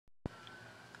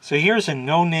So here's a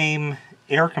no-name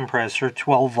air compressor,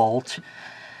 12 volt,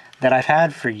 that I've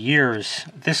had for years.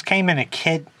 This came in a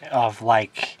kit of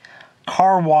like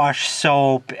car wash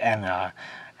soap and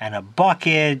a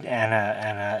bucket and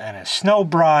a snow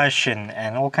brush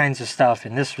and all kinds of stuff,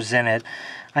 and this was in it.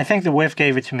 I think the Whiff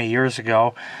gave it to me years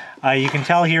ago. You can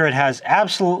tell here it has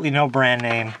absolutely no brand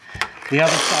name. The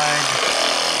other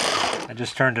side, I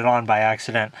just turned it on by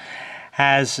accident,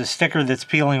 has a sticker that's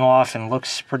peeling off and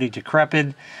looks pretty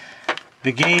decrepit.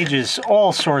 The gauge is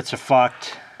all sorts of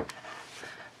fucked,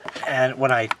 and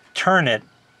when I turn it,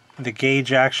 the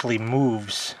gauge actually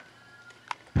moves.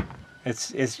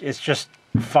 It's just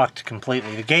fucked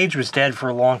completely. The gauge was dead for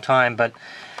a long time, but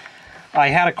I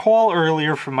had a call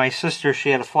earlier from my sister. She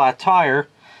had a flat tire,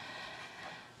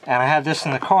 and I had this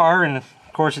in the car, and of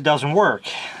course it doesn't work.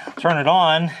 Turn it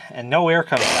on, and no air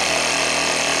comes out.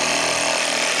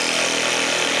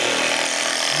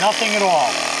 Nothing at all.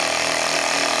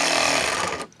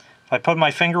 If I put my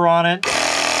finger on it,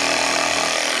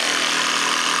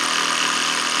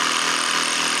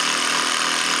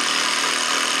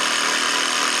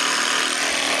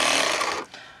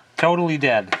 totally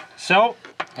dead. So,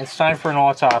 it's time for an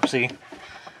autopsy.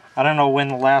 I don't know when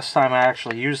the last time I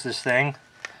actually used this thing.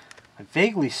 I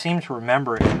vaguely seem to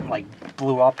remember it like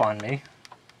blew up on me.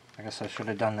 I guess I should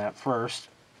have done that first.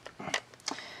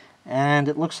 And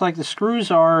it looks like the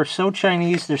screws are so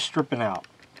Chinese they're stripping out.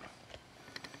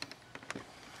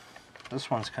 This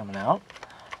one's coming out.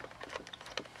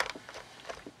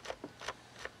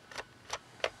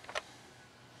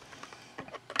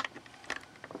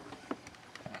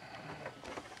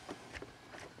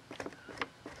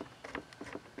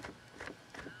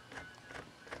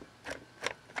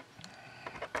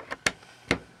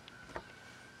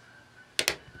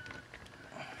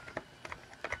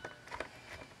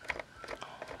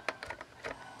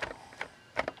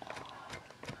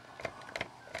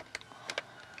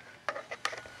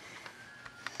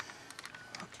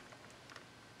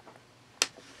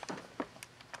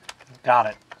 Got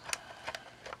it.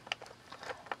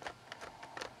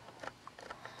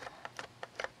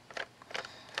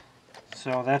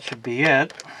 So that should be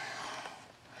it.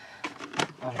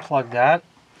 Unplug that.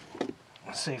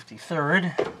 Safety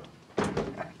third.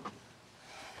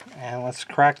 And let's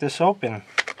crack this open.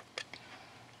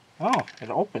 Oh, it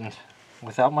opened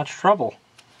without much trouble.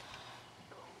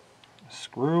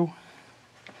 Screw.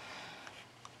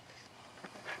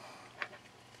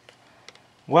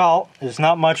 Well, there's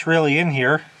not much really in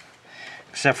here,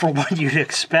 except for what you'd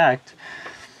expect.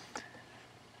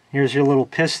 Here's your little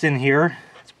piston here.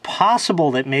 It's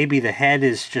possible that maybe the head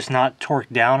is just not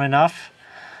torqued down enough,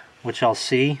 which I'll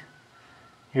see.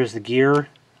 Here's the gear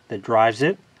that drives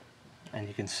it, and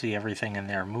you can see everything in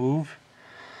there move.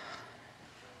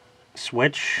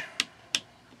 Switch.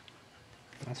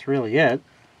 That's really it.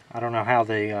 I don't know how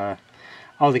they...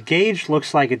 Oh, the gauge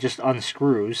looks like it just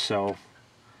unscrews, so...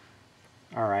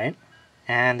 Alright,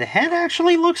 and the head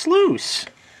actually looks loose.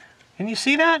 Can you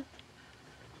see that?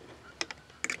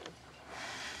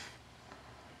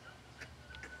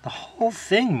 The whole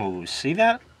thing moves. See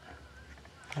that?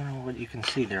 I don't know what you can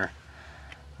see there.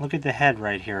 Look at the head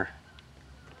right here.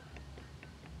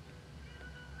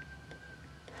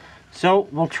 So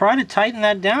we'll try to tighten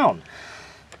that down.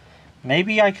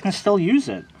 Maybe I can still use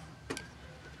it.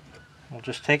 We'll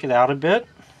just take it out a bit.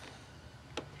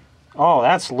 Oh,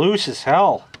 that's loose as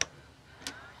hell.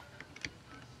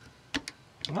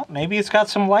 Well, maybe it's got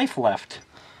some life left.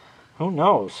 Who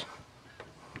knows?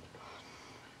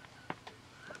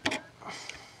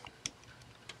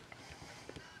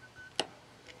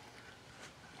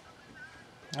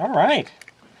 All right.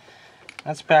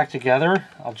 That's back together.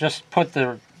 I'll just put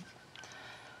the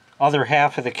other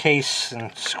half of the case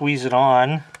and squeeze it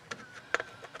on.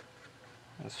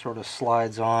 It sort of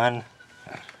slides on.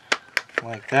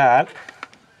 Like that.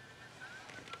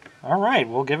 Alright,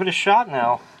 we'll give it a shot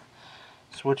now.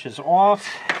 Switch is off.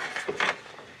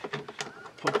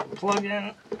 Put the plug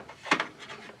in.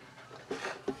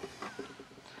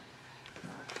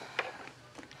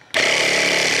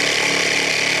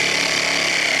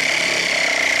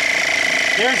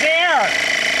 There's air!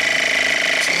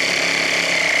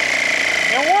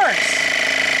 It works!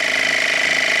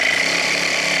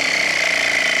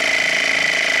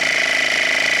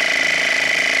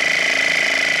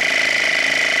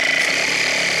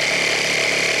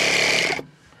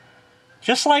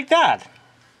 Just like that.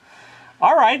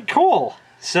 Alright, cool.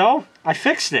 So, I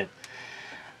fixed it.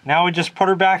 Now we just put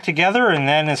her back together, and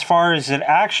then as far as it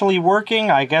actually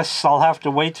working, I guess I'll have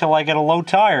to wait till I get a low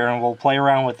tire and we'll play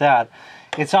around with that.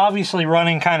 It's obviously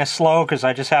running kind of slow because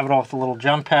I just have it off the little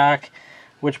jump pack.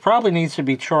 which probably needs to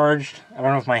be charged. I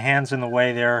don't know if my hand's in the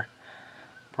way there.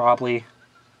 Probably.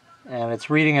 And it's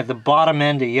reading at the bottom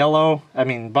end of yellow. I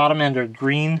mean, bottom end of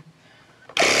green.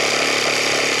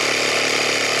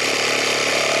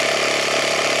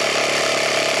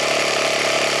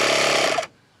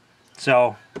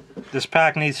 So this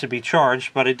pack needs to be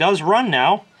charged, but it does run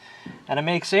now, and it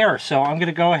makes air. So I'm going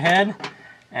to go ahead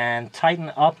and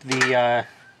tighten up the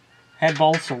head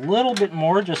bolts a little bit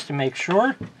more just to make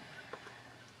sure.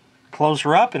 Close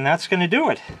her up, and that's going to do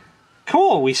it.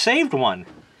 Cool, we saved one.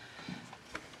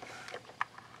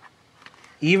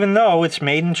 Even though it's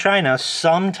made in China,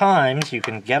 sometimes you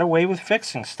can get away with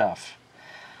fixing stuff.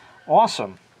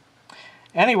 Awesome.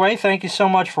 Anyway, thank you so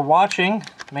much for watching.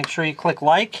 Make sure you click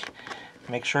like.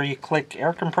 Make sure you click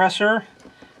Air Compressor.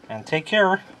 And take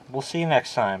care. We'll see you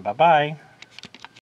next time. Bye-bye.